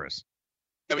monstrous.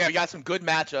 Yeah, we got some good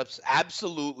matchups.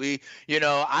 Absolutely.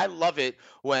 I love it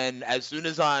when as soon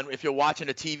as if you're watching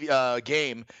a TV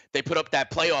game, they put up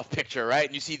that playoff picture, right?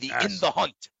 And you see the in the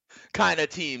hunt kind of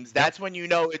teams. That's when you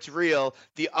know it's real.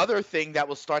 The other thing that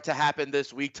will start to happen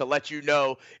this week to let you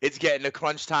know it's getting to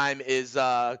crunch time is,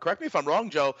 correct me if I'm wrong,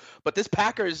 Joe, but this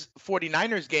Packers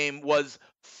 49ers game was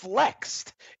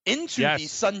flexed into the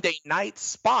Sunday night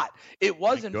spot. It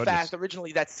was, in fact,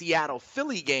 originally that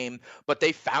Seattle-Philly game, but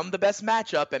they found the best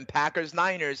matchup, and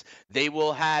Packers-Niners, they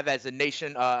will have as a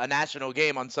national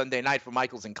game on Sunday night for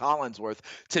Michaels and Collinsworth.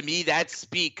 To me, that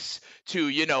speaks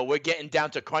to, we're getting down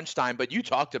to crunch time, but you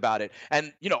talked about it.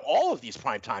 And, all of these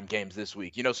primetime games this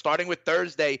week, starting with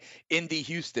Thursday,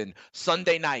 Indy-Houston,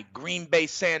 Sunday night, Green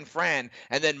Bay-San Fran,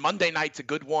 and then Monday night's a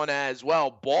good one as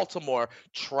well. Baltimore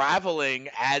traveling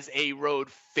as a road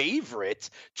favorite,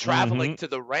 traveling to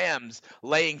the Rams,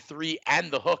 laying 3 and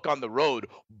the hook on the road.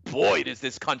 Boy, does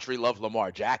this country love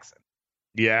Lamar Jackson.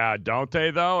 Yeah, don't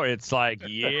they, though? It's like,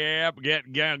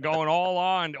 going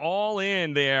all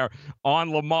in there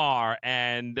on Lamar.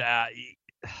 And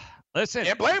listen,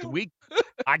 can't blame him.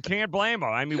 I can't blame him.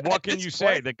 I mean, what can you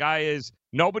say? The guy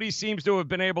nobody seems to have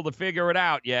been able to figure it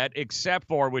out yet, except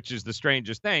for, which is the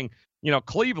strangest thing,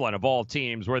 Cleveland, of all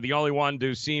teams, were the only one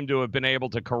who seemed to have been able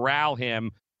to corral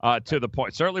him to the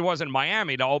point. Certainly wasn't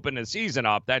Miami to open the season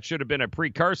up. That should have been a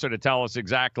precursor to tell us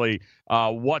exactly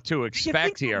what to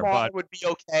expect here. Lamar But would be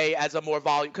okay as a more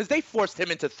volume, because they forced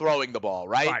him into throwing the ball,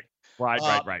 right? Right.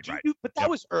 But that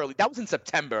was early. That was in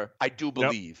September, I do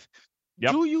believe.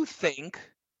 Yep. Do you think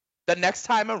the next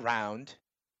time around,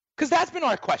 because that's been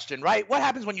our question, right? What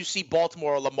happens when you see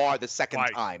Baltimore or Lamar the second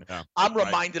time? Yeah. I'm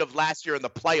reminded of last year in the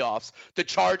playoffs. The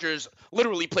Chargers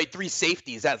literally played 3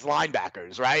 safeties as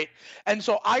linebackers, right? And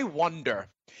so I wonder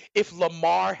if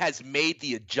Lamar has made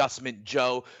the adjustment,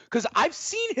 Joe, because I've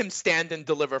seen him stand and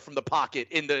deliver from the pocket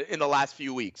in the last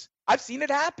few weeks. I've seen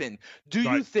it happen. Do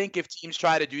you think if teams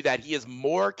try to do that, he is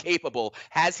more capable?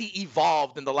 Has he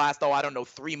evolved in the last,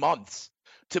 3 months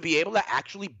to be able to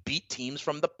actually beat teams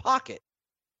from the pocket?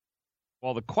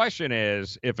 Well, the question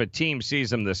is, if a team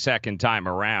sees him the second time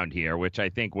around here, which I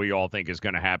think we all think is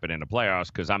going to happen in the playoffs,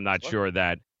 because I'm not sure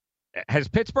that – has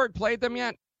Pittsburgh played them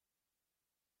yet?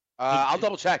 I'll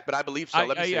double check, but I believe so.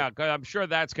 Let me see. Yeah, I'm sure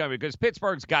that's coming, because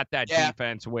Pittsburgh's got that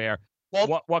defense where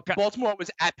Baltimore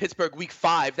was at Pittsburgh week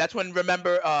 5. That's when,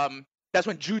 that's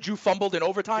when Juju fumbled in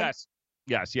overtime?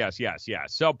 Yes.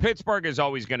 So Pittsburgh is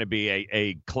always going to be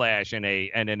a clash and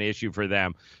an issue for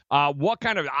them.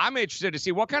 I'm interested to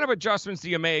see what kind of adjustments do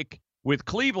you make with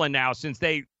Cleveland now, since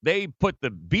they put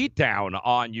the beat down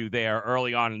on you there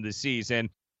early on in the season.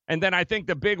 And then I think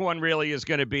the big one really is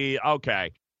going to be,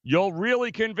 okay, you'll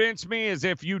really convince me as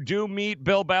if you do meet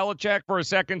Bill Belichick for a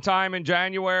second time in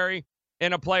January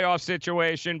in a playoff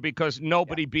situation, because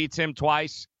nobody beats him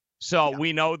twice. So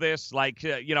we know this,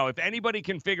 if anybody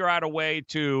can figure out a way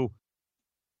to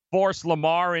force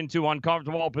Lamar into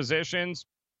uncomfortable positions,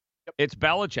 it's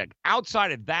Belichick.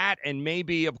 Outside of that, and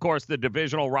maybe, of course, the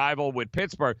divisional rival with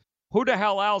Pittsburgh, who the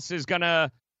hell else is going to,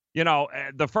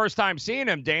 the first time seeing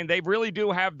him, Dane, they really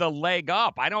do have the leg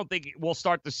up. I don't think we'll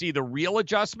start to see the real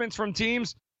adjustments from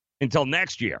teams until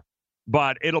next year.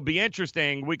 But it'll be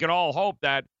interesting. We can all hope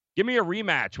that give me a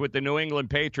rematch with the New England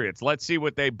Patriots. Let's see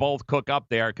what they both cook up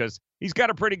there, because he's got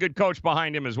a pretty good coach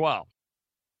behind him as well.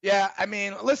 Yeah, I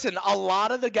mean, listen, a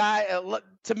lot of the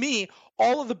to me,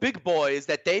 all of the big boys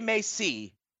that they may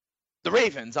see, the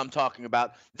Ravens I'm talking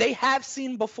about, they have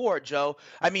seen before, Joe.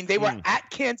 I mean, they were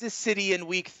at Kansas City in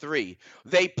week 3.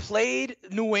 They played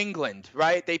New England,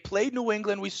 right? They played New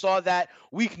England. We saw that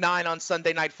week 9 on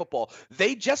Sunday Night Football.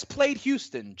 They just played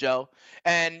Houston, Joe.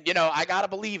 And, I got to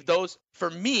believe those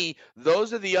are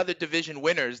the other division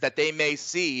winners that they may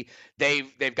see.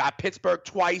 They've got Pittsburgh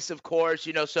twice, of course,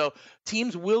 so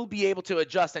teams will be able to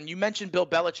adjust. And you mentioned Bill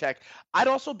Belichick. I'd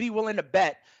also be willing to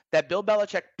bet that Bill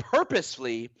Belichick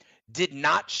purposely did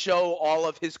not show all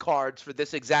of his cards for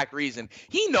this exact reason.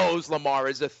 He knows Lamar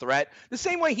is a threat, the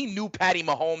same way he knew Patty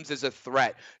Mahomes is a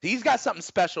threat. He's got something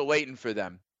special waiting for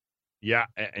them. Yeah,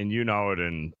 and you know it,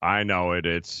 and I know it.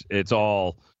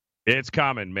 It's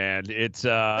coming, man. It's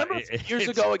remember years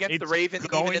ago against the Ravens,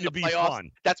 even in the playoffs.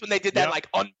 Fun. That's when they did that like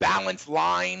unbalanced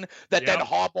line that then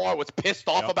Harbaugh was pissed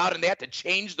off about, and they had to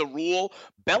change the rule.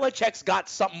 Belichick's got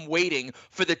something waiting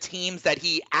for the teams that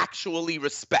he actually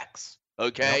respects.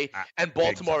 Okay, and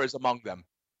Baltimore is among them.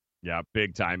 Yeah,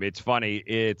 big time. It's funny.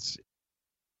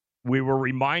 We were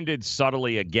reminded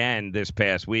subtly again this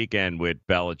past weekend with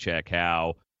Belichick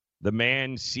how the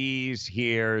man sees,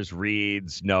 hears,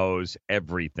 reads, knows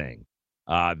everything.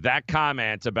 That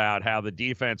comment about how the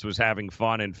defense was having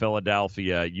fun in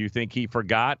Philadelphia, you think he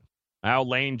forgot how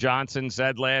Lane Johnson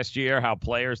said last year how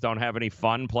players don't have any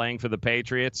fun playing for the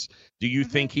Patriots? Do you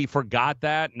think he forgot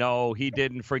that? No, he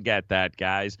didn't forget that,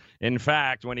 guys. In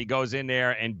fact, when he goes in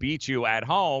there and beats you at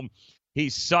home, he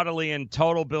subtly, in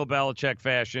total Bill Belichick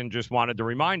fashion, just wanted to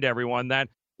remind everyone that,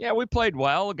 yeah, we played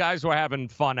well. The guys were having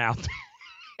fun out there.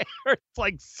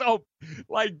 It's so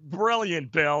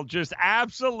brilliant, Bill. Just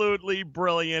absolutely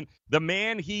brilliant. The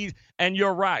man and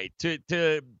you're right.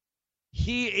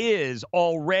 He is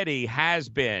already has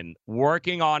been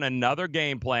working on another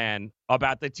game plan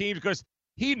about the teams because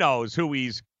he knows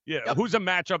who's a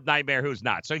matchup nightmare, who's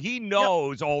not. So he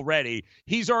knows already.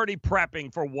 He's already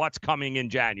prepping for what's coming in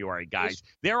January, guys.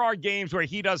 There are games where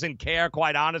he doesn't care,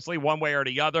 quite honestly, one way or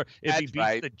the other, if he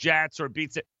beats the Jets or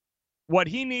beats it. What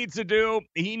he needs to do,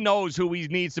 he knows who he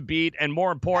needs to beat, and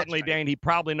more importantly, Dane, he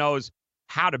probably knows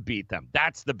how to beat them.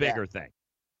 That's the bigger thing.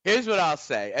 Here's what I'll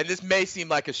say, and this may seem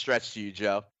like a stretch to you,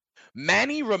 Joe.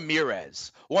 Manny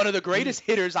Ramirez, one of the greatest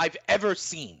hitters I've ever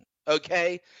seen,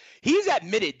 okay? He's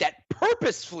admitted that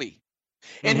purposefully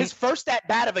in his first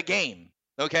at-bat of a game,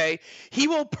 okay, he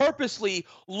will purposely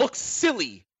look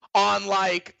silly on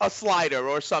like a slider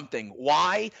or something.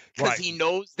 Why? Because he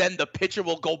knows then the pitcher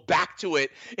will go back to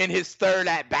it in his third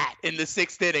at bat in the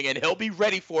sixth inning, and he'll be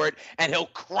ready for it, and he'll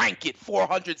crank it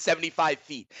 475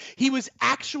 feet. He was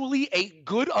actually a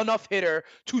good enough hitter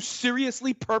to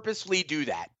seriously, purposely do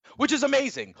that, which is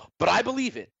amazing, but I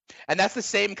believe it. And that's the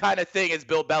same kind of thing as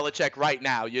Bill Belichick right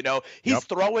now. You know, he's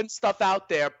throwing stuff out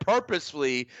there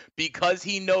purposefully because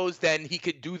he knows then he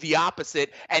could do the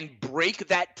opposite and break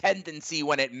that tendency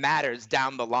when it matters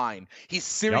down the line. He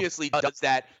seriously does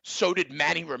that. So did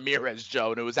Manny Ramirez,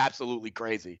 Joe, and it was absolutely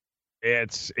crazy.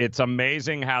 It's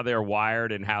amazing how they're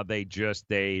wired and how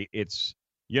it's,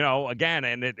 again,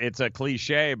 and it's a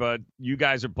cliche, but you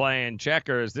guys are playing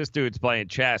checkers. This dude's playing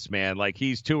chess, man. Like,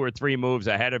 he's 2 or 3 moves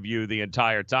ahead of you the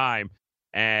entire time,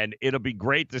 and it'll be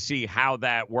great to see how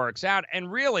that works out. And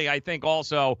really, I think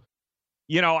also,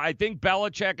 I think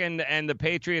Belichick and the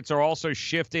Patriots are also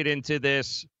shifted into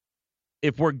this.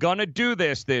 If we're going to do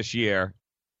this year,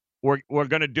 we're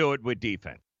going to do it with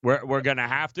defense. We're going to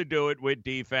have to do it with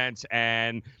defense.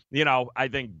 And, I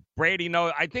think Brady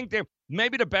knows. I think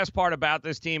maybe the best part about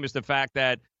this team is the fact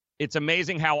that it's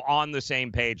amazing how on the same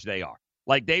page they are.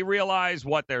 Like, they realize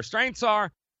what their strengths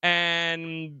are,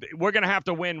 and we're going to have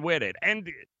to win with it. And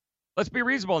let's be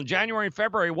reasonable. In January and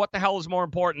February, what the hell is more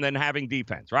important than having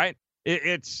defense, right?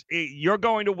 You're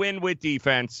going to win with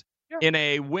defense in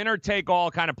a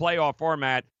winner-take-all kind of playoff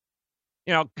format.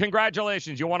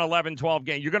 Congratulations. You won 11, 12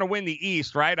 games. You're going to win the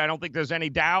East, right? I don't think there's any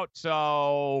doubt.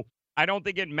 So I don't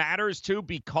think it matters, too,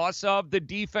 because of the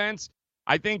defense.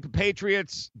 I think the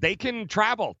Patriots, they can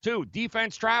travel, too.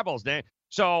 Defense travels.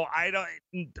 So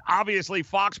obviously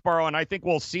Foxborough, and I think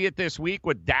we'll see it this week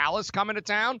with Dallas coming to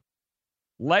town.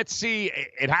 Let's see.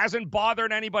 It hasn't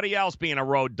bothered anybody else being a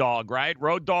road dog, right?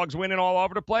 Road dogs winning all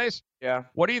over the place. Yeah.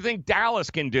 What do you think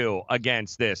Dallas can do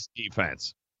against this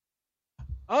defense?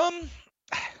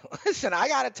 Listen, I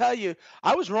got to tell you,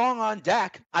 I was wrong on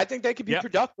Dak. I think they could be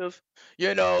productive.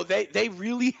 They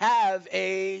really have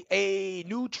a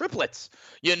new triplets,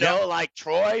 like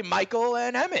Troy, Michael,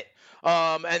 and Emmett.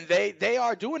 And they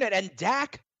are doing it. And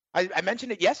Dak, I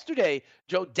mentioned it yesterday,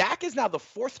 Joe, Dak is now the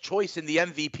 4th choice in the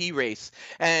MVP race.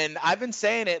 And I've been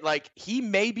saying it, like, he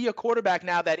may be a quarterback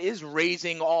now that is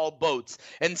raising all boats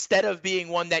instead of being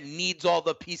one that needs all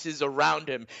the pieces around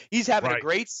him. He's having a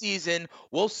great season.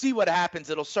 We'll see what happens.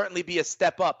 It'll certainly be a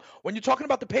step up. When you're talking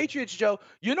about the Patriots, Joe,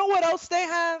 you know what else they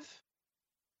have?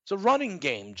 It's a running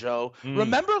game, Joe.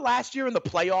 Remember last year in the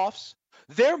playoffs?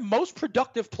 their most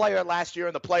productive player last year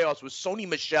in the playoffs was Sony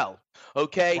Michel.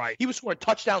 Okay, Right. He was scoring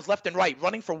touchdowns left and right,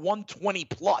 running for 120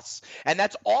 plus, and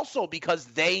that's also because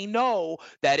they know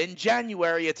that in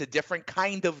January it's a different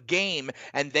kind of game,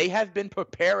 and they have been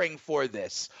preparing for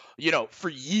this. For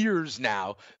years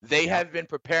now, they have been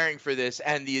preparing for this,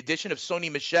 and the addition of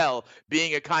Sony Michel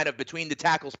being a kind of between the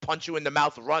tackles, punch you in the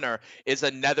mouth runner is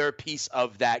another piece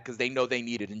of that because they know they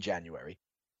need it in January.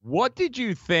 What did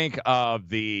you think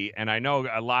of and I know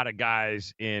a lot of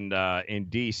guys in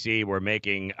D.C. were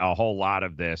making a whole lot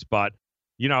of this, but,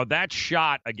 that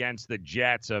shot against the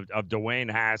Jets of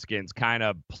Dwayne Haskins kind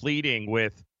of pleading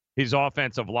with his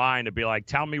offensive line to be like,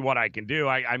 tell me what I can do.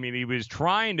 I mean, he was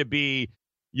trying to be,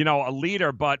 a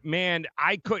leader, but, man,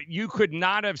 you could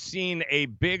not have seen a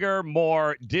bigger,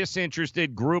 more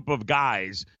disinterested group of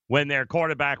guys when their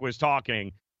quarterback was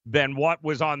talking than what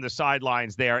was on the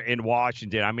sidelines there in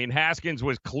Washington. I mean, Haskins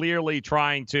was clearly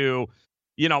trying to,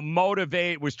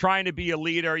 motivate, was trying to be a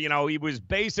leader. He was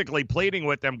basically pleading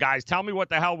with them, guys, tell me what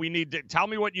the hell we need. Tell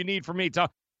me what you need from me.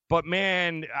 But,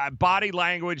 man, body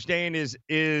language, Dane,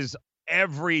 is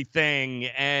everything.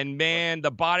 And, man,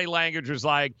 the body language was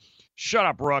like, shut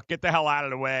up, Rook, get the hell out of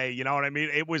the way. You know what I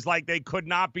mean? It was like they could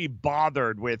not be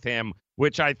bothered with him,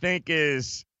 which I think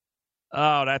is –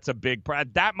 oh, that's a big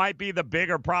that might be the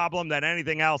bigger problem than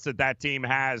anything else that team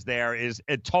has there is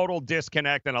a total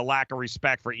disconnect and a lack of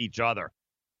respect for each other.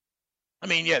 I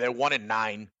mean, yeah, they're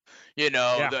 1-9.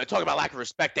 Talking about lack of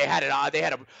respect, they had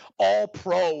an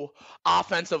all-pro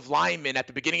offensive lineman at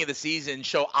the beginning of the season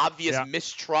show obvious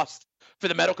mistrust for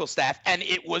the medical staff, and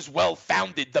it was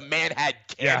well-founded. The man had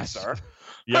cancer. Yes.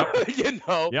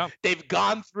 Yep. They've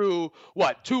gone through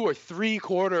 2 or 3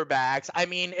 quarterbacks. I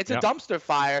mean, it's a dumpster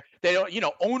fire. They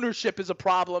don't, ownership is a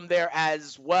problem there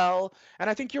as well. And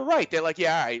I think you're right. They're like,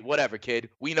 yeah, all right, whatever, kid.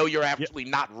 We know you're actually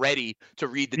not ready to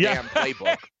read the damn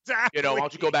playbook. Exactly. Why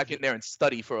don't you go back in there and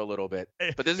study for a little bit?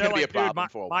 But this is going to be a problem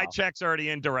for a while. My check's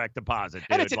already in direct deposit, dude.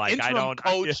 And it's an interim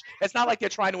coach. It's not like they're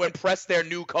trying to impress their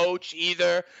new coach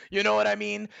either. You know what I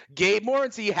mean? Gabe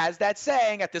Morency has that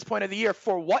saying at this point of the year,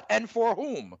 for what and for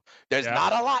whom? There's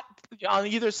not a lot on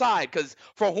either side because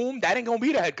for whom, that ain't going to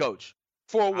be the head coach.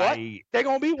 For what? They're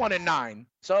going to be 1-9.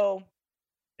 So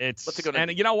what's it gonna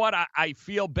be? You know what? I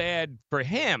feel bad for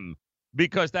him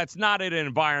because that's not an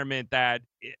environment that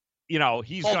 –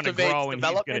 he's going to grow and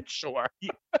he's going to. Sure.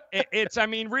 I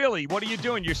mean, really, what are you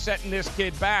doing? You're setting this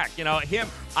kid back.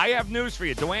 I have news for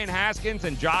you. Dwayne Haskins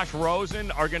and Josh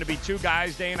Rosen are going to be 2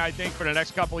 guys, Dane, I think, for the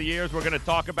next couple of years. We're going to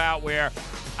talk about where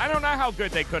I don't know how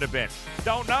good they could have been.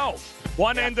 Don't know.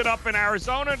 One ended up in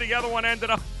Arizona. The other one ended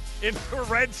up in the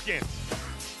Redskins.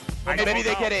 Maybe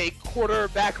they get a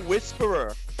quarterback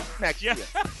whisperer next year.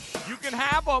 You can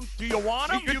have them. Do you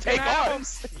want them? You can have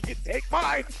them. You can take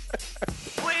mine.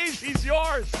 Please, he's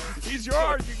yours. He's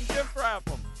yours. You can gift wrap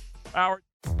him. Howard.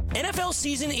 NFL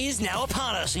season is now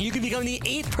upon us, and you can become the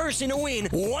 8th person to win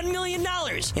 $1 million in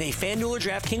a FanDuel or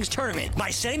DraftKings tournament by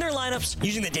setting their lineups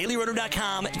using the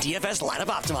DailyRoto.com DFS lineup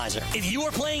optimizer. If you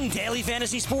are playing daily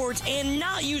fantasy sports and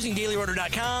not using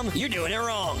DailyRoto.com, you're doing it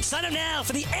wrong. Sign up now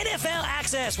for the NFL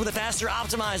access with a faster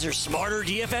optimizer, smarter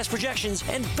DFS projections,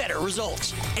 and better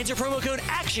results. Enter promo code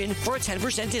ACTION for a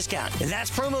 10% discount.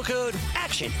 That's promo code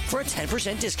ACTION for a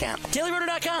 10% discount.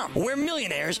 DailyRoto.com, where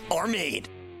millionaires are made.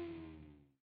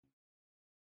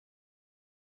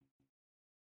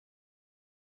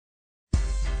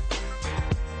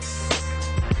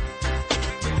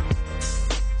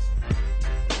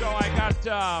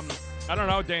 I don't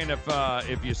know, Dane,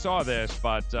 if you saw this,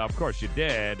 but of course you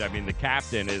did. I mean, the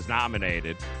captain is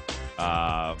nominated.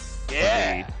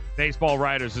 The Baseball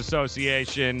Writers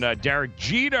Association. Derek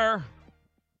Jeter.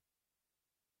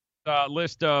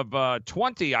 List of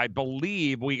 20, I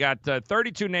believe. We got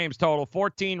 32 names total,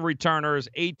 14 returners,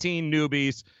 18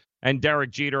 newbies, and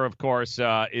Derek Jeter, of course,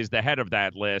 is the head of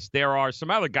that list. There are some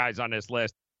other guys on this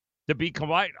list to be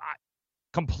completely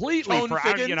Tone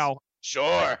Figgins?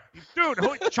 Sure. Dude,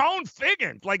 Chone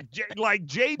Figgins, like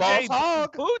J.J.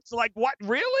 Boots, like what,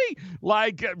 really?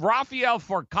 Like Rafael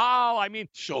Furcal, I mean,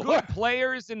 good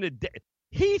players in the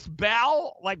Heath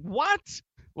Bell, like what?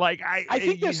 Like I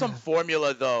think there's some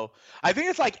formula though. I think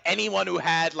it's like anyone who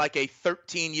had like a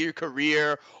 13-year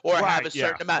career or have a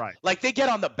certain amount, like they get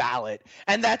on the ballot,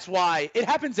 and that's why it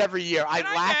happens every year. I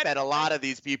laugh at a lot of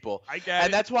these people,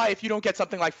 and that's why if you don't get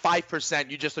something like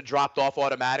 5%, you just are dropped off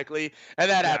automatically,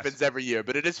 and that happens every year.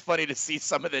 But it is funny to see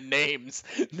some of the names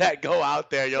that go out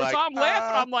there. You're like, I'm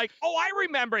laughing. I'm like, oh, I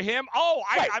remember him. Oh,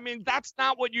 I mean, that's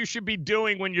not what you should be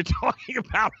doing when you're talking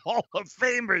about Hall of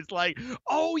Famers. Like,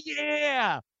 oh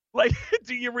yeah. Like,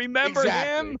 do you remember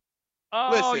him?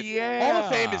 Oh, Listen, yeah. Hall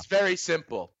of Fame is very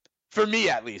simple. For me,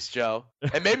 at least, Joe.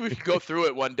 And maybe we could go through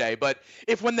it one day. But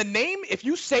if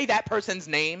you say that person's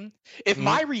name, if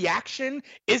my reaction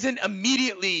isn't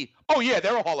immediately, oh, yeah,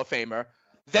 they're a Hall of Famer,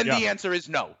 then the answer is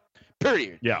no.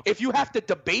 Period. Yeah. If you have to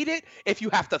debate it, if you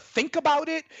have to think about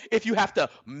it, if you have to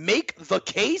make the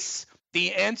case,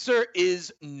 the answer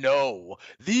is no.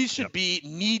 These should be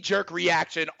knee-jerk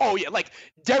reaction. Oh, yeah, like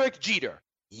Derek Jeter.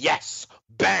 Yes.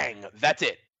 Bang. That's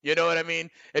it. You know what I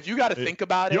mean? If you got to think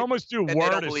about it, you almost do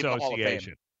word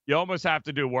association. You almost have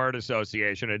to do word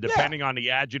association, and depending on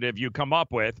the adjective you come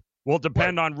up with, will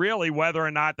depend on really whether or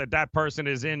not that person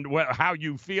is in how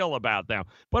you feel about them.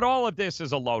 But all of this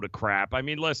is a load of crap. I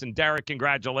mean, listen, Derek,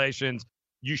 congratulations.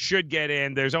 You should get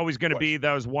in. There's always going to be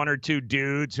those one or two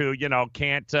dudes who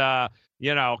can't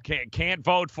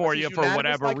vote for you for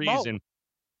whatever reason.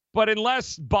 But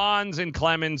unless Bonds and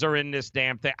Clemens are in this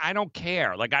damn thing, I don't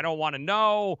care. Like, I don't want to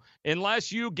know.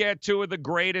 Unless you get two of the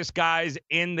greatest guys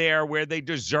in there where they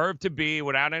deserve to be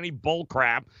without any bull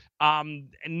crap,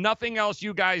 nothing else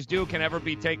you guys do can ever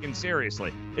be taken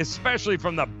seriously, especially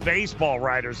from the Baseball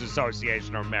Writers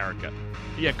Association of America.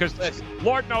 Yeah, because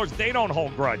Lord knows they don't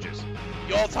hold grudges.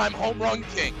 The all-time home run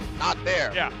king, not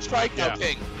there. Yeah. Strikeout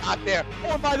king, not there. Oh,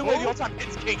 and by the way, the all-time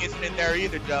hits king isn't in there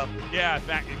either, Joe. Yeah,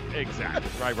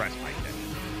 exactly. Right, my kid.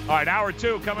 All right, hour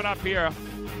 2 coming up here.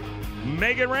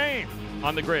 Make it rain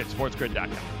on the grid, sportsgrid.com.